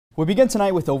We begin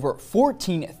tonight with over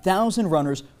 14,000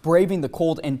 runners braving the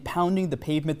cold and pounding the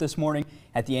pavement this morning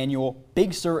at the annual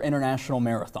Big Sur International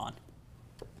Marathon.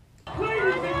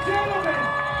 Ladies and gentlemen,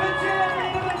 the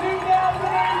champion of the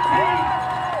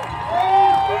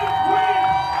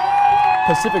 2018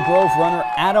 Pacific Grove runner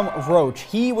Adam Roach,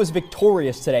 he was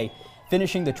victorious today,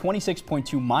 finishing the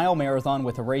 26.2-mile marathon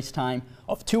with a race time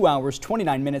of 2 hours,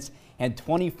 29 minutes, and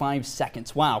 25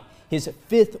 seconds. Wow, his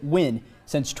 5th win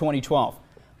since 2012.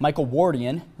 Michael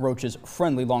Wardian, Roach's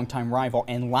friendly longtime rival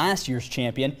and last year's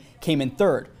champion, came in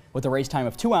 3rd with a race time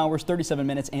of 2 hours, 37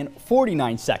 minutes, and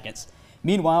 49 seconds.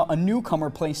 Meanwhile, a newcomer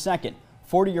placed 2nd,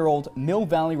 40-year-old Mill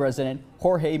Valley resident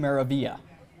Rhie Maravilla.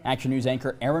 Action News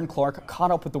anchor Erin Clark caught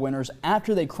up with the winners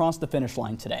after they crossed the finish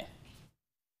line today.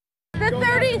 The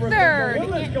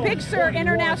 33rd Big Sur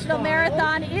International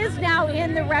Marathon is now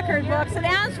in the record books, and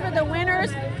as for the winners,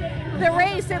 the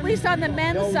race, at least on the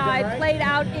men's side, played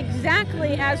out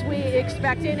exactly as we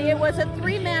expected. It was a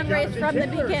 3-man race from the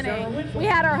beginning. We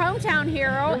had our hometown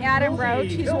hero, Adam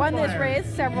Roach. He's won this race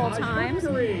several times.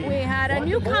 We had a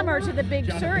newcomer to the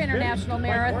Big Sur International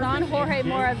Marathon, Rhie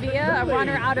Maravilla, a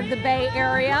runner out of the Bay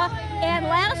Area, and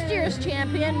last year's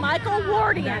champion, Michael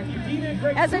Wardian.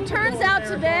 As it turns out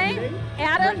today,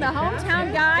 Adam, the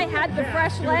hometown guy, had the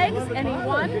fresh legs, and he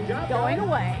won going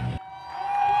away.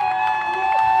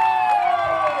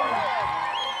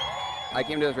 I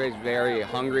came to this race very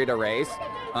hungry to race.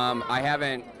 I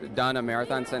haven't done a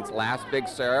marathon since last Big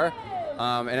Sur,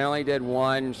 and I only did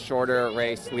one shorter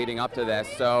race leading up to this.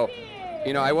 So,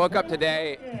 you know, I woke up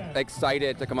today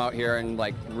excited to come out here and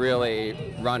like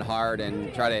really run hard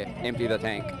and try to empty the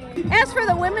tank. As for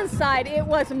the women's side, it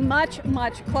was much,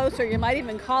 much closer. You might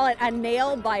even call it a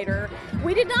nail biter.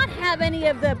 We did not have any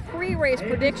of the pre-race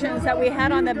predictions that we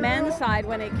had on the men's side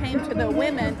when it came to the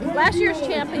women. Last year's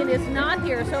champion is not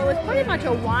here, so it was pretty much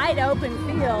a wide open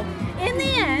field. In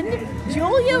the end,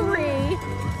 Rhie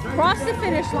crossed the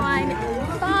finish line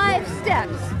 5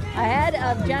 steps ahead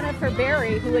of Jennifer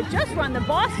Berry, who had just run the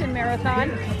Boston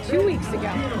Marathon 2 weeks ago.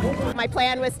 My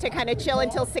plan was to kind of chill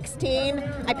until 16.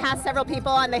 I passed several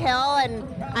people on the hill and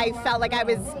I felt like I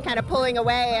was kind of pulling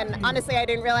away, and honestly I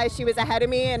didn't realize she was ahead of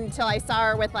me until I saw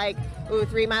her with like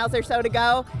 3 miles or so to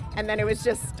go, and then it was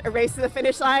just a race to the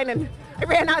finish line and I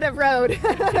ran out of road.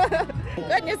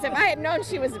 Goodness, if I had known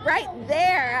she was right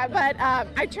there, but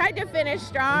I tried to finish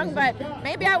strong, but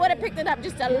maybe I would have picked it up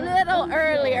just a little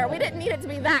earlier. We didn't need it to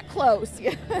be that close.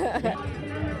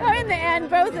 Well, in the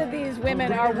end, both of these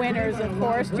women are winners, of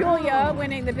course. Julia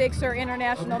winning the Big Sur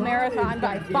International Marathon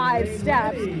by 5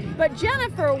 steps, but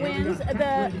Jennifer wins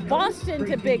the Boston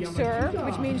to Big Sur,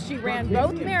 which means she ran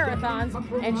both marathons,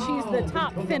 and she's the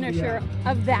top finisher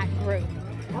of that group.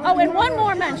 Oh, and one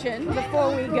more mention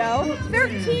before we go.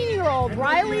 13-year-old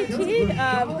Rhie Teague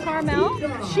of Carmel,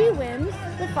 she wins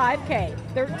the 5K,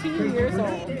 13 years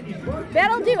old.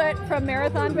 That'll do it from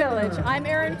Marathon Village. I'm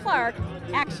Erin Clark,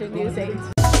 Action News 8.